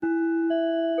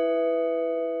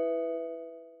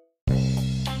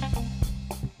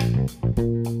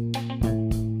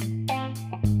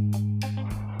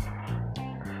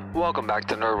Welcome back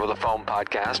to Nerd with a Phone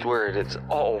podcast, where it is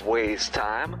always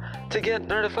time to get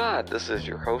nerdified. This is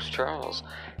your host, Charles,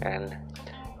 and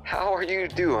how are you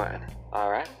doing?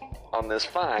 Alright, on this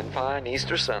fine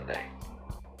Easter Sunday.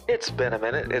 It's been a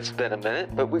minute,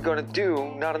 but we're going to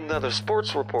do not another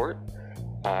sports report.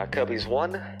 Cubbies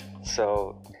won,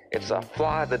 so it's a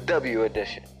Fly the W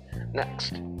edition.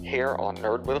 Next, here on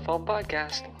Nerd with a Phone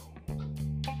podcast.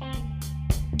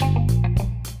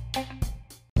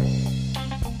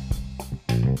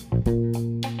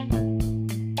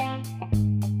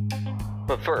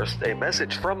 But first, a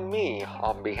message from me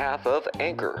on behalf of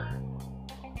Anchor.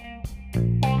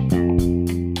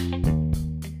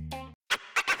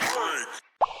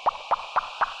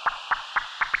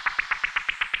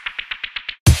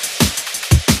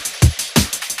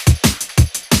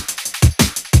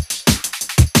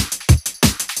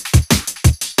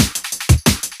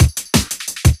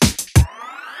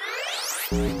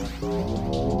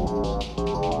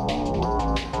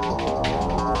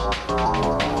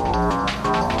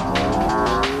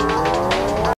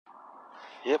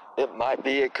 Yep, it might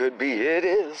be, it could be, it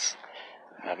is.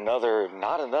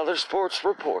 Not another sports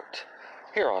report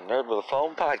here on Nerd with a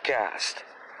Phone podcast.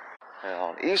 And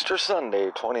on Easter Sunday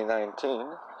 2019,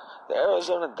 the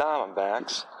Arizona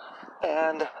Diamondbacks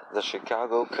and the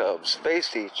Chicago Cubs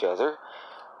faced each other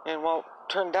in what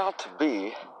turned out to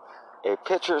be a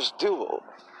pitcher's duel.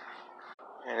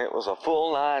 And it was a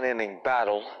full 9-inning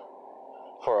battle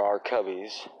for our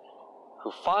Cubbies,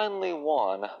 who finally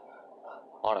won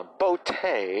on a Bote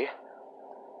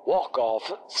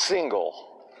walk-off single.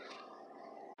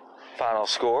 Final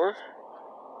score,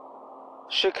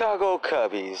 Chicago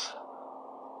Cubbies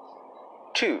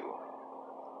 2,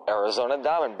 Arizona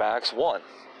Diamondbacks 1.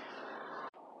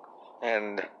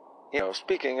 And,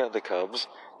 speaking of the Cubs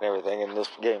and everything in this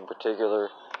game in particular,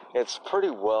 it's pretty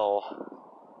well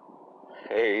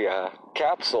a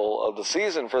capsule of the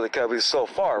season for the Cubbies so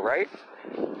far, right?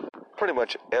 Pretty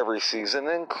much every season,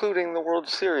 including the World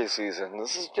Series season.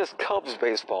 This is just Cubs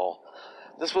baseball.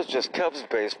 This was just Cubs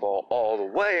baseball all the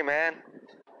way, man.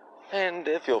 And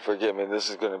if you'll forgive me, this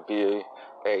is going to be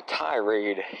a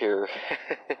tirade here.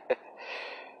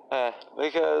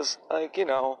 Because,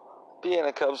 being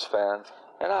a Cubs fan,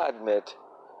 and I admit,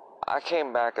 I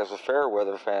came back as a fair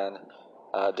weather fan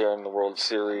during the World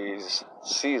Series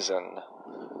season.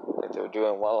 Like, they were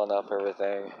doing well enough,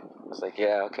 everything. I was like,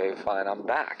 yeah, okay, fine, I'm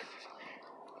back.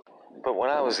 But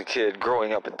when I was a kid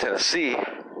growing up in Tennessee,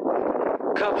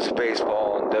 Cubs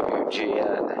baseball and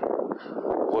WGN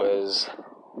was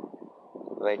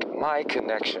like my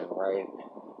connection, right,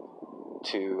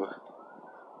 to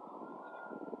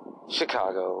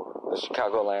Chicago, the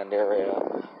Chicagoland area.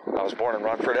 I was born in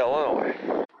Rockford, Illinois.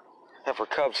 And for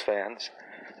Cubs fans,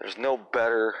 there's no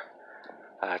better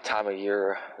time of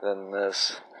year than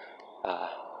this.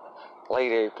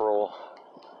 Late April,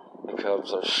 the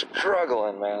Cubs are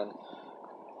struggling, man.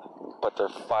 But they're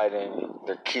fighting,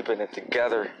 they're keeping it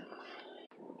together.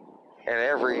 And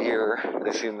every year,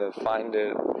 they seem to find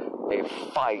it a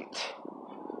fight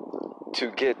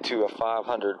to get to a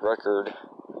 500 record,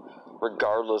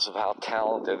 regardless of how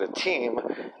talented a team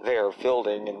they are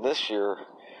fielding. And this year,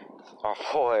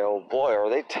 oh boy, are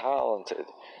they talented.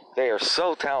 They are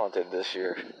so talented this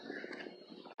year.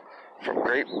 From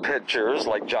great pitchers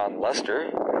like Jon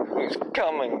Lester, who's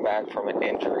coming back from an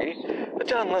injury. But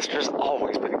Jon Lester's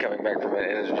always been coming back from an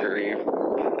injury.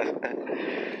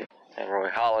 And Roy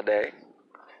Halladay,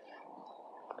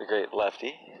 the great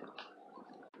lefty.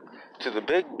 To the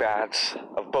big bats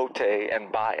of Bote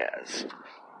and Baez.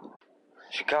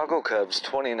 Chicago Cubs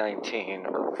 2019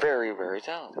 are very, very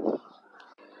talented.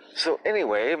 So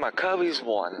anyway, my Cubbies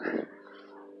won,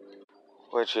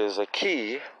 which is a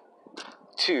key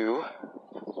to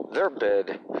their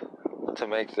bid to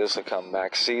make this a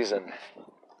comeback season.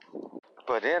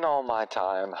 But in all my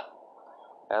time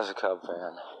as a Cub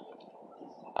fan,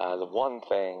 the one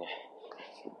thing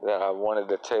that I wanted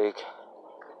to take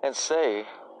and say,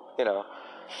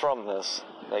 from this,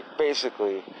 like,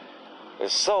 basically,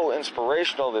 is so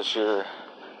inspirational this year,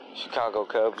 Chicago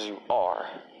Cubs, you are.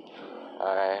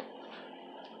 Alright?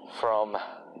 From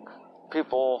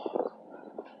people,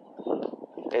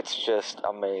 it's just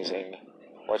amazing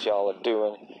what y'all are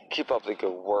doing. Keep up the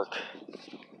good work.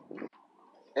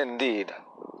 Indeed,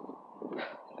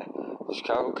 the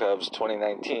Chicago Cubs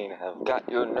 2019 have got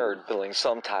your nerd feeling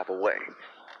some type of way.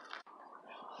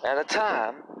 At a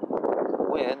time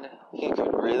when he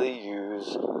could really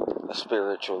use a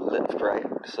spiritual lift, right?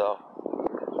 So,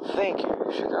 thank you,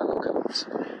 Chicago Cubs.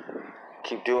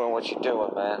 Keep doing what you're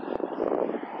doing, man.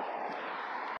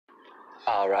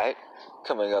 Alright,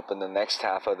 coming up in the next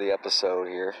half of the episode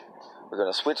here, we're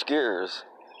going to switch gears,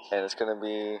 and it's going to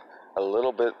be a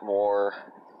little bit more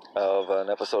of an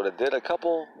episode I did a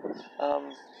couple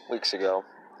weeks ago.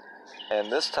 And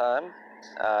this time,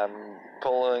 I'm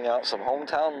pulling out some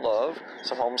hometown love,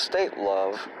 some home state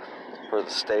love for the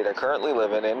state I currently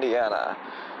live in, Indiana.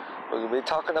 We're going to be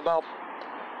talking about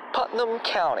Putnam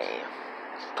County.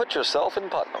 Put yourself in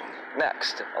Putnam.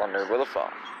 Next on Nerd with a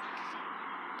Phone.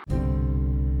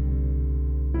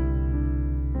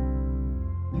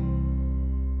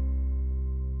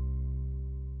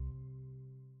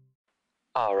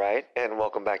 Alright, and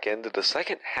welcome back into the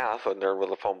second half of Nerd with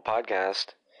a Phone podcast.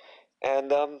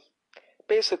 And,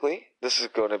 basically, this is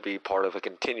going to be part of a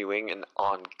continuing and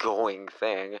ongoing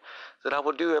thing that I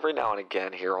will do every now and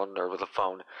again here on Nerd with a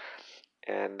Phone.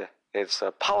 And it's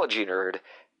Apology Nerd,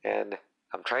 and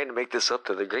I'm trying to make this up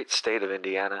to the great state of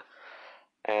Indiana.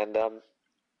 And,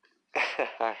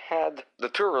 I had the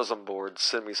tourism board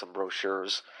send me some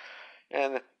brochures,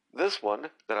 and this one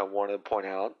that I want to point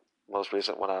out, most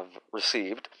recent one I've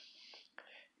received,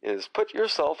 is Put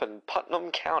Yourself in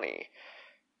Putnam County,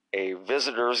 a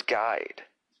visitor's guide.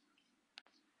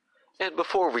 And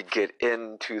before we get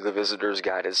into the visitor's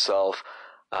guide itself,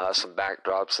 some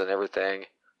backdrops and everything,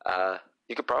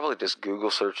 you could probably just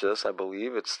Google search this. I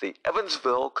believe it's the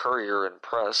Evansville Courier and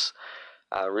Press.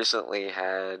 Recently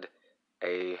had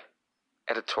a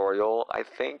editorial. I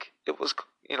think it was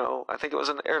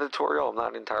an editorial. I'm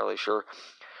not entirely sure.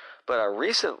 But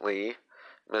recently,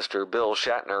 Mr. Bill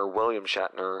Shatner, William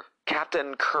Shatner,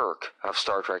 Captain Kirk of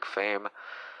Star Trek fame,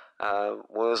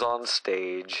 was on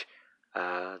stage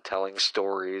telling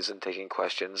stories and taking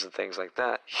questions and things like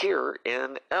that here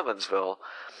in Evansville.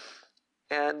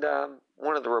 And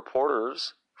one of the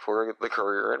reporters for the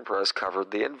Courier and Press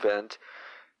covered the event.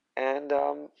 And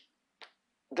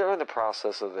during the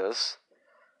process of this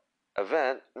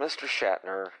event, Mr.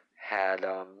 Shatner had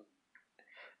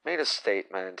made a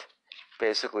statement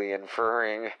basically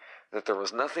inferring that there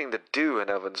was nothing to do in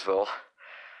Evansville.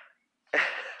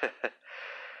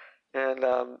 And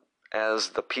as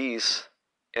the piece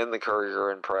in the Courier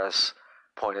and Press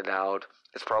pointed out,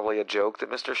 it's probably a joke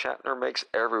that Mr. Shatner makes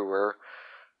everywhere,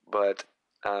 but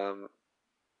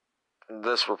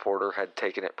this reporter had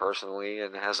taken it personally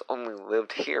and has only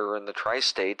lived here in the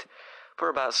tri-state for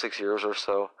about 6 years or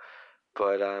so,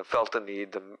 but felt the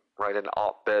need to write an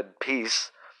op-ed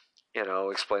piece,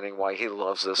 explaining why he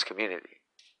loves this community.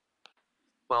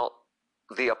 Well,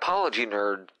 the Apology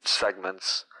Nerd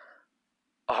segments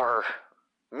are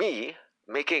me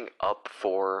making up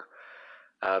for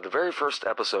the very first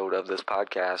episode of this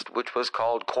podcast, which was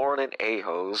called Corn and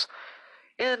A-Hose,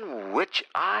 in which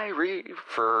I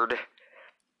referred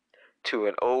to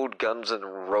an old Guns N'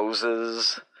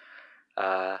 Roses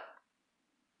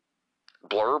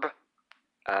blurb,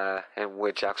 in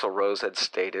which Axl Rose had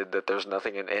stated that there's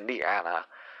nothing in Indiana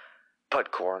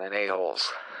but corn and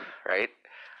a-holes, right?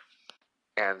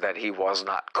 And that he was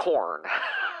not corn.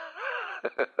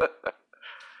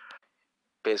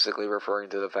 Basically referring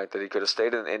to the fact that he could have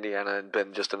stayed in Indiana and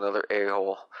been just another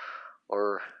a-hole,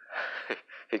 or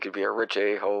he could be a rich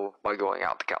a-hole by going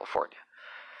out to California.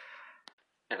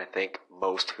 And I think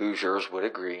most Hoosiers would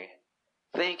agree.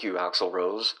 Thank you, Axl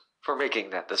Rose, for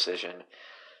making that decision.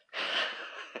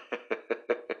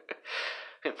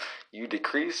 You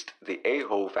decreased the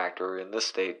a-hole factor in this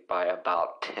state by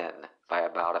about 10, by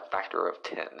about a factor of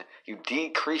 10. You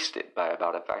decreased it by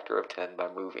about a factor of 10 by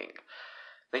moving.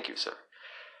 Thank you, sir.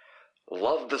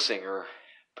 Love the singer,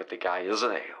 but the guy is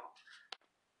an a-hole.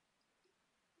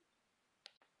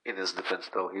 In his defense,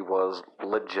 though, he was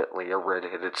legitly a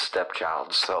red-headed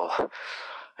stepchild, so,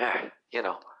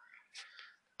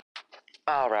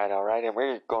 Alright, and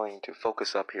we're going to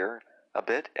focus up here a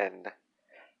bit and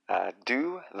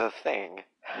do the thing.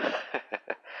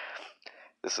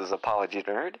 This is Apology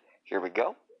Nerd. Here we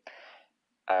go.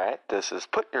 Alright, this is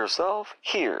Put Yourself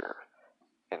Here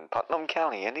in Putnam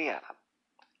County, Indiana.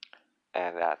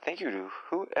 And thank you to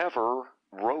whoever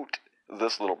wrote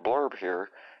this little blurb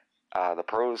here. The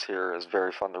prose here is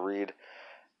very fun to read.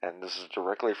 And this is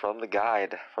directly from the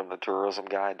guide, from the tourism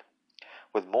guide.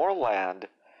 With more land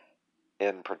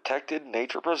in protected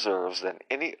nature preserves than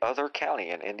any other county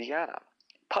in Indiana,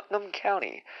 Putnam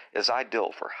County is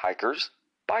ideal for hikers,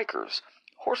 bikers,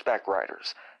 horseback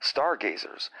riders,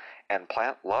 stargazers, and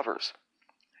plant lovers.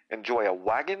 Enjoy a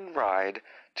wagon ride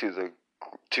to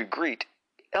greet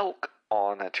elk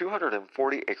on a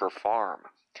 240-acre farm.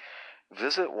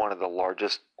 Visit one of the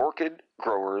largest orchid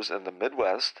growers in the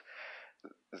Midwest,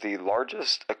 the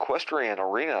largest equestrian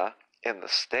arena in the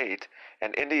state,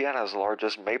 and Indiana's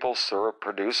largest maple syrup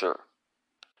producer.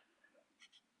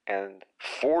 and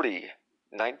 40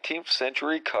 19th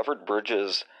century covered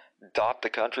bridges dot the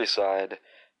countryside,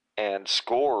 and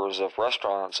scores of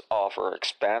restaurants offer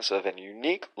expansive and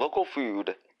unique local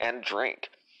food and drink.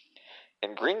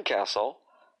 In Greencastle,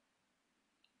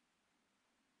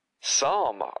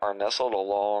 some are nestled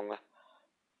along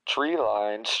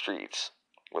tree-lined streets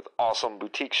with awesome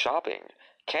boutique shopping,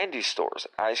 candy stores,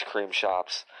 ice cream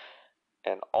shops,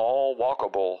 and all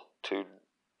walkable to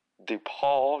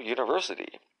DePaul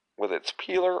University with its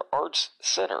Peeler Arts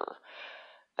Center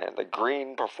and the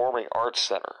Green Performing Arts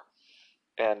Center,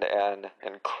 and an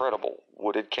incredible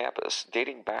wooded campus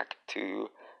dating back to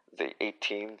the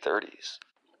 1830s.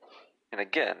 And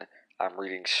again, I'm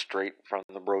reading straight from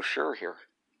the brochure here.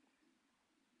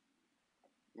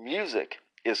 Music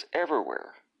is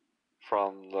everywhere,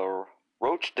 from the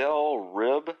Rochdale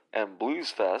Rib and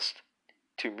Blues Fest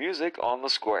to Music on the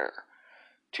Square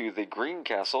to the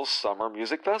Greencastle Summer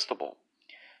Music Festival.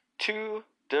 2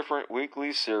 different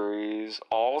weekly series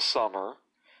all summer,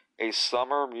 a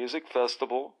summer music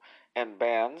festival, and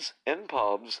bands in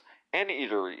pubs and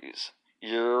eateries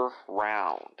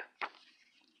year-round.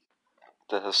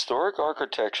 The historic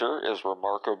architecture is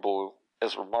remarkable.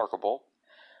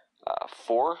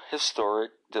 4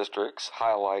 historic districts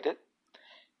highlighted,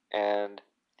 and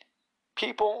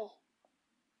people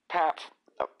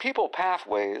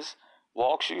pathways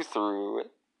walks you through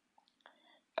it.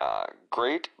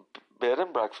 Great bed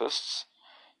and breakfasts,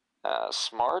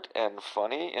 smart and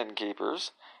funny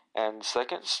innkeepers, and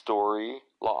second-story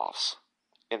lofts,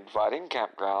 inviting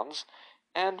campgrounds,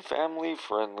 and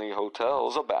family-friendly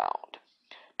hotels abound.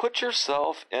 Put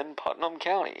yourself in Putnam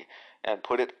County and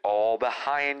put it all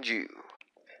behind you.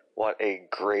 What a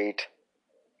great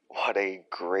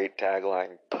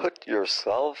tagline. Put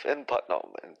yourself in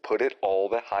Putnam and put it all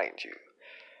behind you.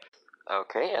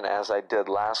 Okay, and as I did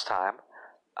last time,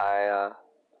 I'm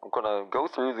going to go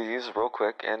through these real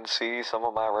quick and see some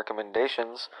of my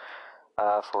recommendations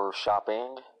for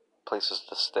shopping, places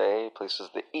to stay, places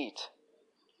to eat.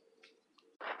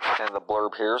 And the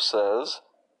blurb here says,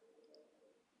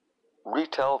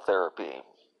 retail therapy.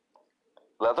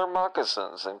 Leather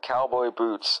moccasins and cowboy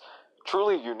boots,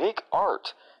 truly unique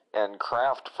art and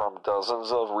craft from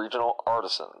dozens of regional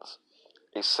artisans.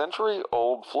 A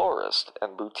century-old florist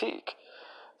and boutique,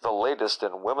 the latest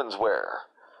in women's wear,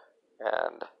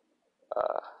 and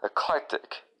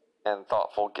eclectic and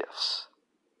thoughtful gifts.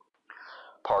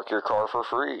 Park your car for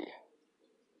free.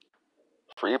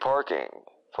 Free parking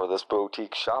for this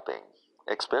boutique shopping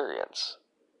experience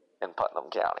in Putnam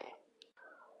County.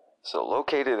 So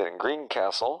located in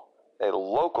Greencastle, a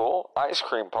local ice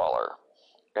cream parlor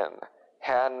and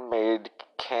handmade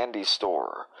candy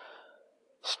store,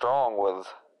 strong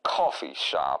with coffee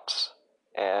shops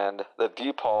and the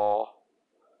DePaul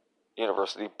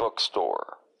University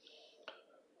bookstore.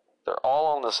 They're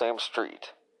all on the same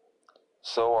street.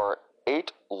 So are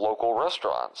 8 local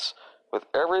restaurants with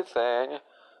everything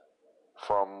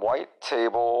from white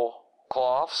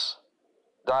tablecloths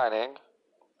dining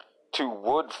to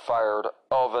wood-fired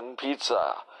oven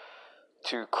pizza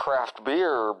to craft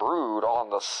beer brewed on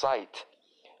the site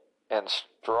and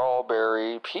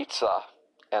strawberry pizza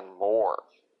and more.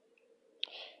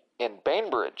 In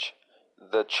Bainbridge,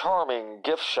 the charming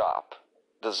gift shop,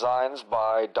 Designs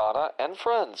by Donna and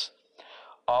Friends,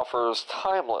 offers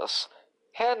timeless,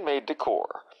 handmade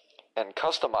decor and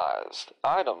customized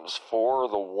items for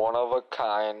the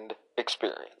one-of-a-kind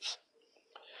experience.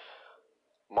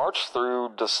 March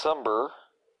through December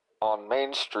on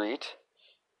Main Street,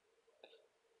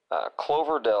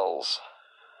 Cloverdale's.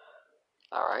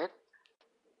 Alright.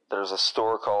 There's a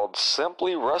store called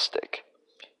Simply Rustic.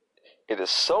 It is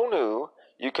so new,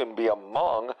 you can be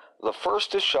among the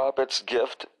first to shop its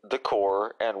gift,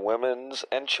 decor, and women's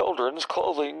and children's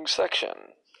clothing section.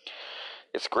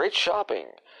 It's great shopping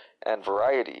and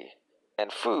variety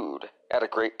and food at a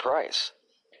great price.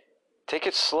 Take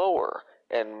it slower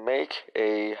and make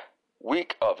a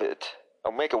week of it,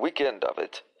 or make a weekend of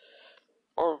it,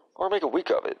 or make a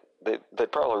week of it.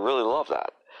 They'd probably really love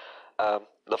that.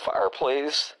 The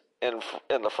fireplace in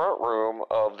the front room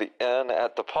of the inn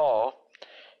at DePaul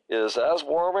is as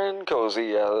warm and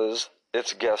cozy as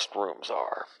its guest rooms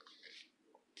are.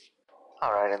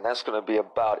 Alright, and that's going to be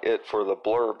about it for the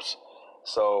blurbs.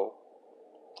 So,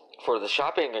 for the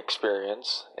shopping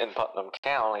experience in Putnam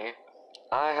County,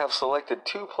 I have selected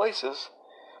 2 places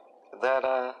that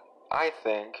I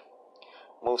think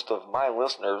most of my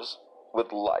listeners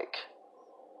would like.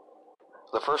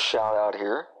 The first shout out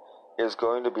here is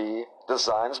going to be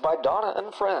Designs by Donna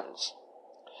and Friends.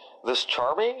 This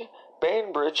charming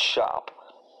Bainbridge shop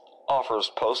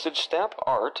offers postage stamp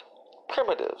art,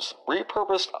 primitives,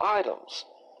 repurposed items,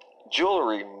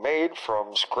 jewelry made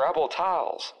from Scrabble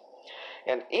tiles,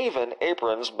 and even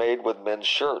aprons made with men's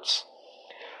shirts.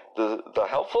 The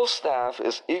helpful staff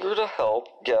is eager to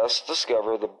help guests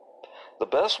discover the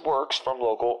best works from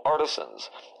local artisans,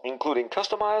 including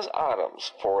customized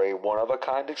items for a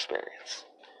one-of-a-kind experience.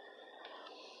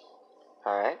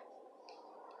 Alright?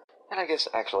 And I guess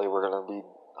actually we're going to be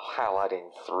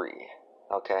highlighting 3,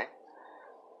 okay?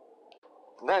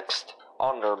 Next,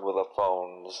 on Nerd with a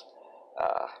Phone's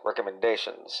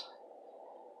recommendations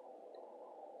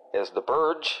is the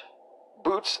Burge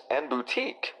Boots and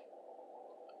Boutique.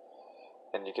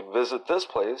 And you can visit this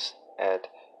place at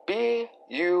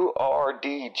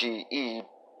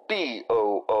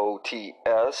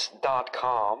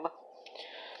BURDGEBOOTS.com,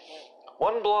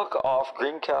 1 block off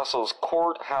Greencastle's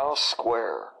Courthouse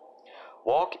Square.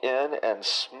 Walk in and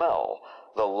smell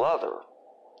the leather.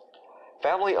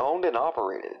 Family owned and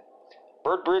operated,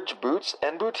 Birdbridge Boots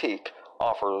and Boutique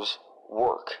offers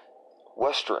work,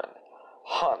 western,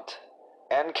 hunt,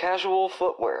 and casual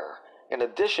footwear, in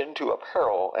addition to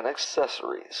apparel and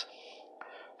accessories.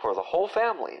 For the whole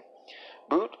family,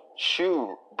 boot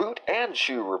and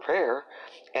shoe repair,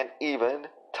 and even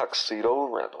tuxedo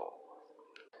rental.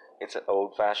 It's an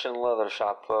old-fashioned leather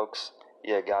shop, folks.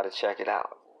 You gotta check it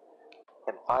out.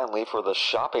 And finally, for the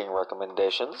shopping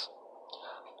recommendations,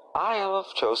 I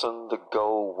have chosen to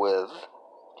go with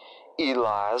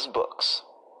Eli's Books.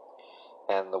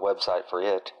 And the website for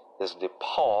it is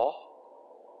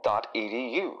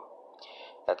depauw.edu.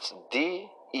 That's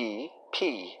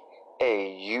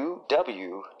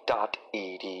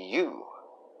DEPAUW.edu.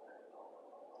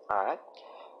 Alright?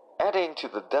 Adding to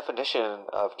the definition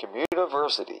of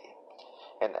communiversity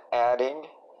and adding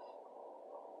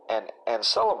and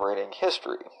celebrating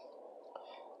history.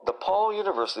 DePaul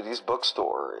University's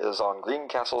bookstore is on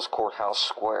Greencastle's Courthouse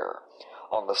Square.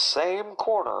 On the same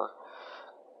corner,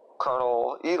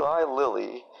 Colonel Eli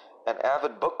Lilly, an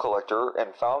avid book collector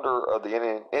and founder of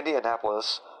the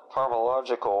Indianapolis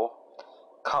Pharmacological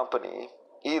Company,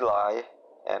 Eli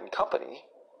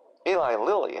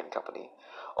Lilly and Company,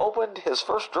 opened his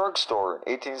first drugstore in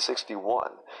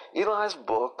 1861. Eli's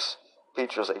Books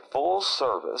features a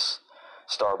full-service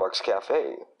Starbucks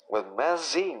cafe with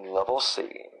mezzanine-level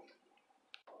seating.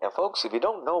 And folks, if you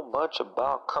don't know much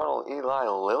about Colonel Eli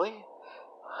Lilly,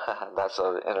 that's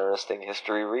an interesting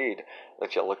history read.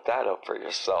 Let you look that up for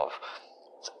yourself.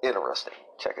 It's interesting.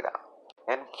 Check it out.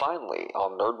 And finally,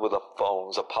 on Nerd with a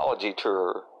Phone's apology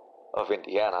tour of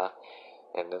Indiana,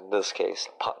 and in this case,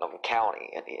 Putnam County,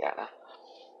 Indiana.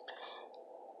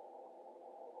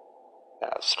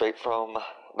 Straight from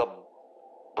the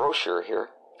brochure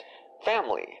here,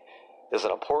 family is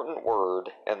an important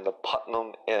word in the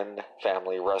Putnam Inn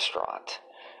family restaurant,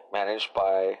 managed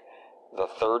by the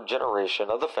 3rd generation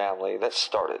of the family that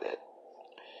started it.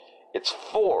 Its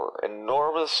 4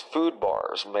 enormous food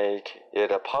bars make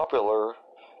it a popular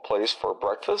place for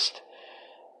breakfast,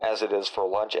 as it is for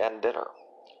lunch and dinner.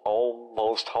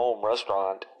 Almost Home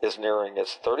Restaurant is nearing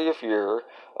its 30th year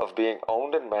of being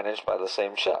owned and managed by the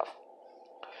same chef.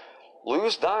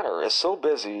 Lou's Diner is so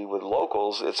busy with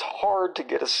locals it's hard to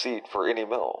get a seat for any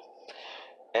meal.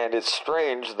 And it's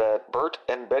strange that Bert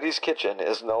and Betty's Kitchen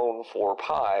is known for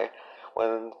pie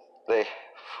when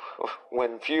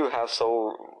few have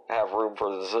room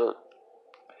for dessert.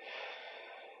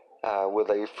 With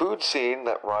a food scene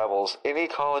that rivals any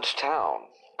college town,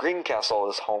 Greencastle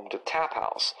is home to Tap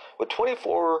House, with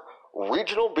 24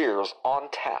 regional beers on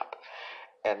tap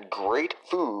and great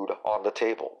food on the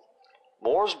table.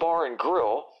 Moore's Bar and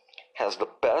Grill has the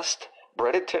best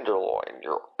breaded tenderloin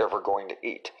you're ever going to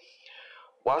eat.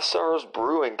 Wasser's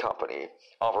Brewing Company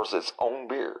offers its own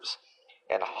beers,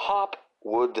 and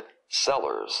Hopwood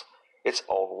Cellars its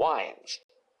own wines.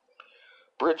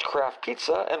 Bridgecraft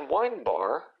Pizza and Wine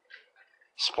Bar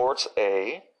sports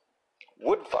a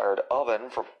wood-fired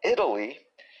oven from Italy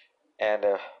and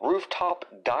a rooftop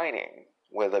dining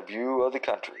with a view of the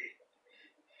country.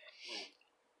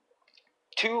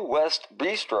 2 West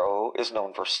Bistro is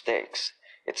known for steaks,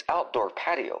 its outdoor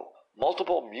patio,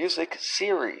 multiple music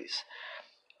series,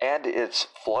 and its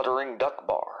fluttering duck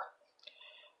bar.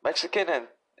 Mexican and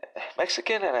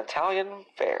Italian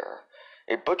fare,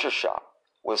 a butcher shop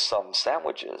with some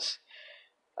sandwiches,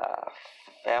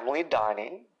 family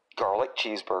dining, garlic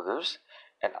cheeseburgers,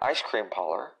 an ice cream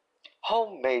parlor,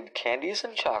 homemade candies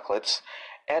and chocolates,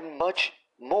 and much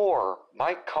more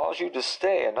might cause you to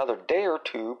stay another day or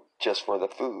two just for the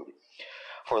food.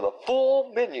 For the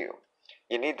full menu,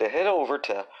 you need to head over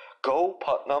to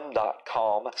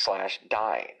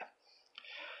goputnam.com/dine.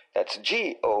 That's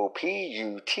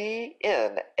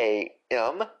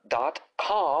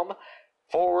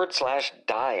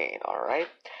GOPUTNAM.com/dying, all right?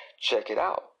 Check it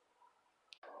out.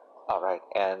 All right,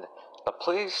 and a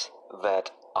place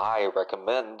that I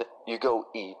recommend you go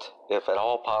eat, if at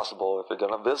all possible, if you're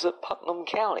going to visit Putnam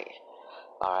County,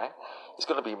 all right, it's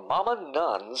going to be Mama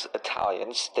Nun's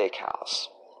Italian Steakhouse.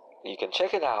 You can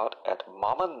check it out at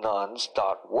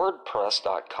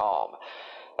mamanuns.wordpress.com.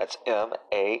 That's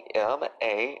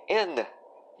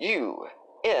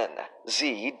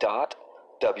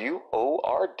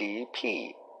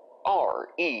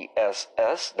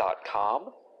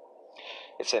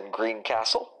It's in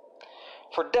Greencastle.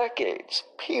 For decades,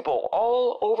 people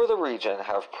all over the region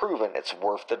have proven it's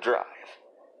worth the drive.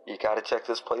 You gotta check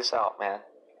this place out, man.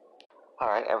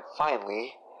 Alright, and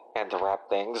finally, and to wrap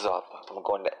things up, I'm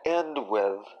going to end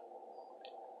with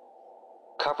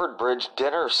Covered Bridge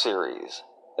Dinner Series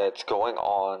that's going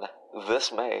on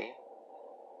this May.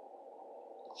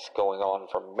 It's going on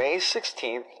from May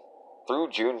 16th through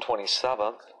June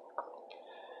 27th.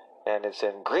 And it's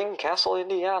in Greencastle,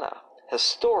 Indiana.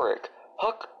 Historic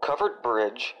Huck Covered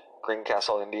Bridge,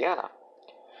 Greencastle, Indiana.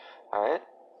 Alright?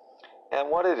 And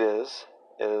what it is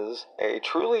a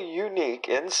truly unique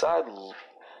inside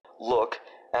look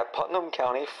at Putnam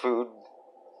County food.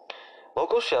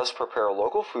 Local chefs prepare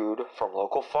local food from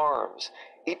local farms.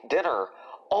 Eat dinner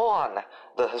on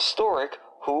the historic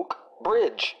Huck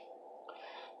Bridge.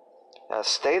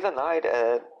 Stay the night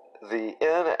at the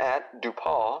Inn at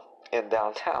DuPaw in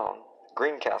downtown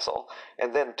Greencastle,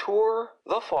 and then tour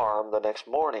the farm the next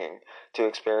morning to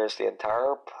experience the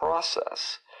entire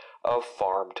process of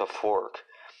farm to fork.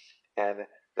 And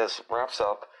this wraps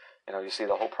up, you see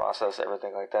the whole process,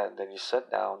 everything like that, and then you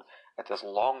sit down at this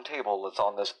long table that's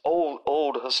on this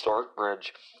old historic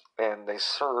bridge, and they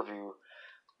serve you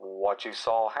what you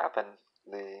saw happen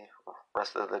the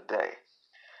rest of the day.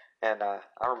 And I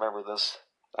remember this.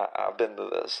 I've been to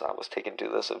this. I was taken to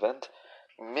this event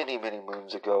many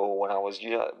moons ago when I was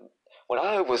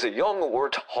a young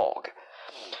warthog.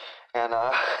 And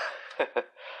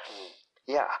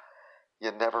yeah,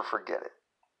 you never forget it.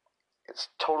 It's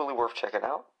totally worth checking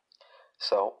out.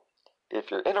 So, if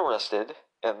you're interested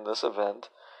in this event,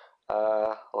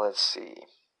 let's see.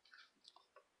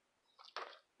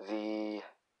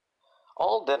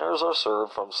 All dinners are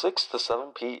served from 6 to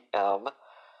 7 p.m.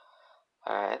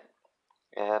 Alright.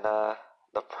 And the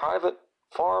private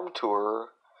farm tour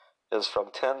is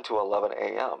from 10 to 11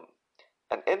 a.m.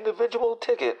 An individual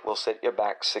ticket will set you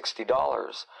back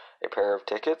 $60. A pair of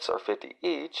tickets are $50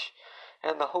 each,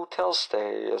 and the hotel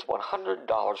stay is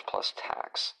 $100 plus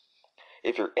tax.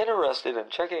 If you're interested in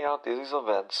checking out these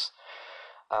events,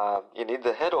 you need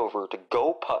to head over to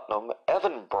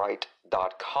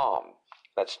GoPutnamEventbrite.com.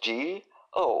 That's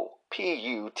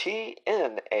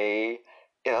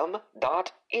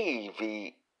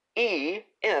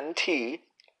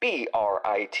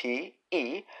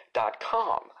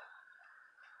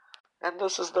And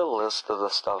this is the list of the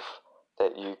stuff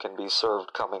that you can be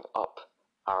served coming up.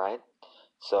 Alright?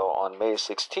 So on May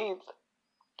 16th,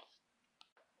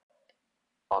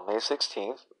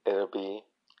 it'll be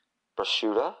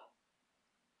prosciutto,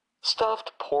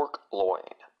 stuffed pork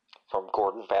loin from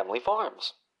Gordon Family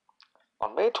Farms.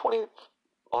 On May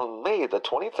the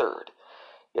 23rd,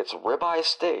 it's ribeye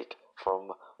steak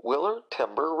from Willard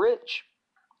Timber Ridge.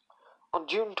 On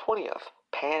June 20th,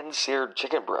 pan-seared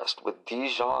chicken breast with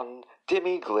Dijon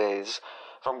demi-glaze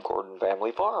from Gordon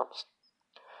Family Farms.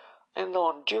 And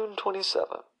on June the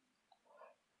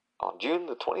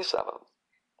 27th,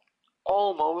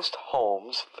 Almost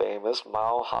Home's famous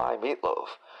Mile High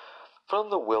meatloaf from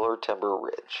the Willard Timber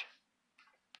Ridge.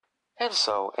 And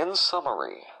so, in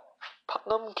summary,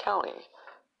 Putnam County,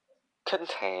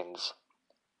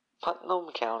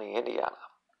 Indiana,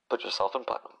 put yourself in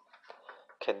Putnam,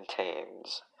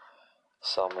 contains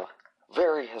some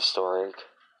very historic,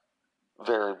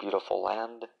 very beautiful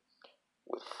land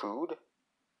with food,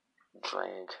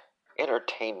 drink,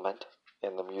 entertainment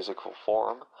in the musical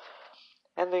form,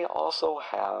 and they also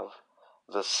have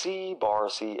the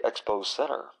C-Bar-C Expo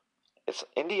Center. It's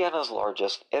Indiana's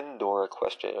largest indoor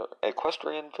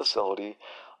equestrian facility,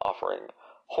 offering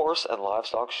horse and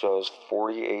livestock shows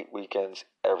 48 weekends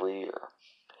every year.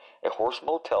 A horse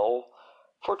motel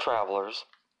for travelers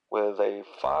with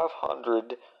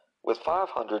 500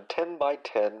 10 by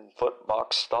 10 foot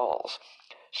box stalls,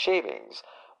 shavings,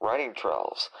 riding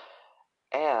trails,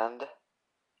 and,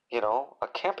 a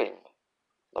camping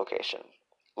location.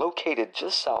 Located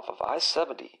just south of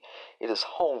I-70, it is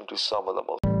home to some of the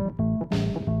most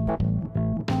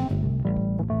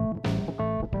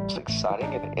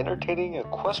exciting and entertaining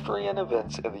equestrian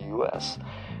events in the U.S.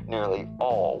 nearly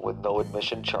all with no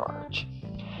admission charge.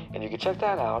 And you can check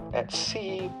that out at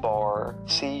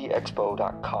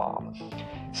cbarcexpo.com.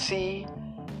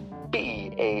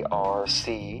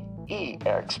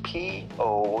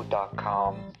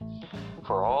 cbarcexpo.com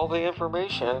for all the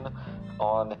information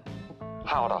on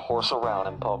how to horse around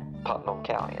in Putnam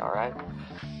County, alright?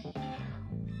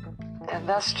 And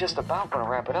that's just about going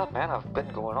to wrap it up, man. I've been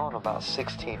going on about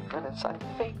 16 minutes. I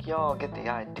think y'all get the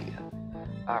idea.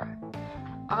 Alright.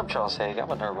 I'm Charles Haig.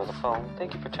 I'm a Nerd with a Phone.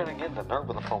 Thank you for tuning in to the Nerd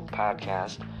with a Phone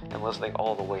podcast and listening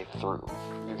all the way through.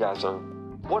 You guys are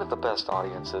one of the best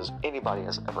audiences anybody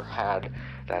has ever had.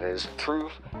 That is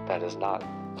truth. That is not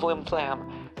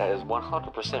flim-flam. That is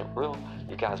 100% real.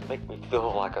 You guys make me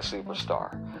feel like a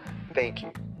superstar. Thank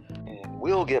you. And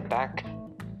we'll get back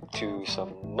to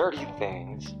some nerdy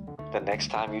things the next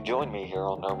time you join me here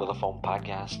on Nerd with a Phone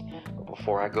podcast. But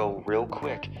before I go, real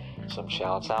quick, some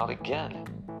shouts out again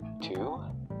to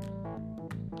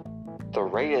the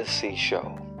Reyes C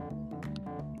Show,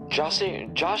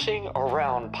 Joshing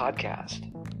Around Podcast,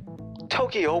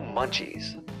 Tokyo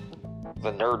Munchies,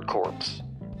 the Nerd Corpse,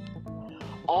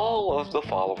 all of the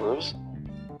followers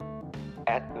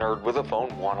at Nerd with a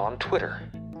Phone 1 on Twitter,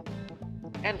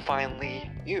 and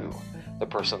finally you, the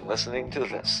person listening to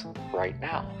this right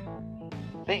now.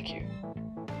 Thank you.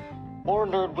 More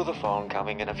Nerd with a Phone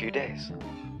coming in a few days.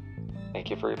 Thank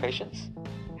you for your patience.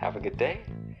 Have a good day.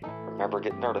 Remember,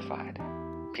 get nerdified.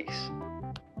 Peace.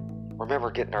 Remember,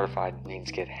 get nerdified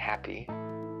means get happy.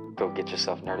 Go get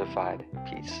yourself nerdified.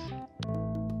 Peace.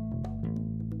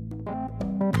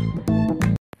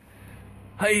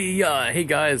 Hey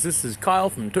guys, this is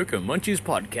Kyle from Tokyo Munchies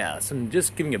Podcast, and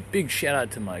just giving a big shout out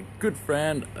to my good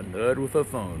friend, A Nerd with a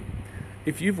Phone.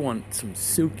 If you want some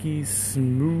silky,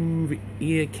 smooth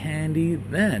ear candy,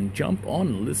 then jump on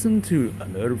and listen to A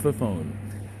Nerd with a Phone.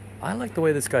 I like the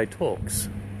way this guy talks.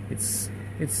 It's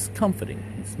comforting.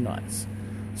 It's nice.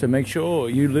 So make sure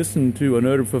you listen to A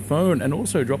Nerd with a Phone, and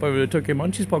also drop over to Tokyo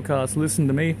Munchies Podcast, listen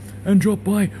to me, and drop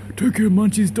by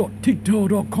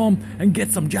tokyomunchies.tiktok.com and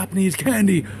get some Japanese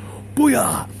candy.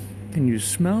 Booyah! Can you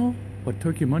smell what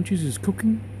Tokyo Munchies is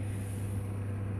cooking?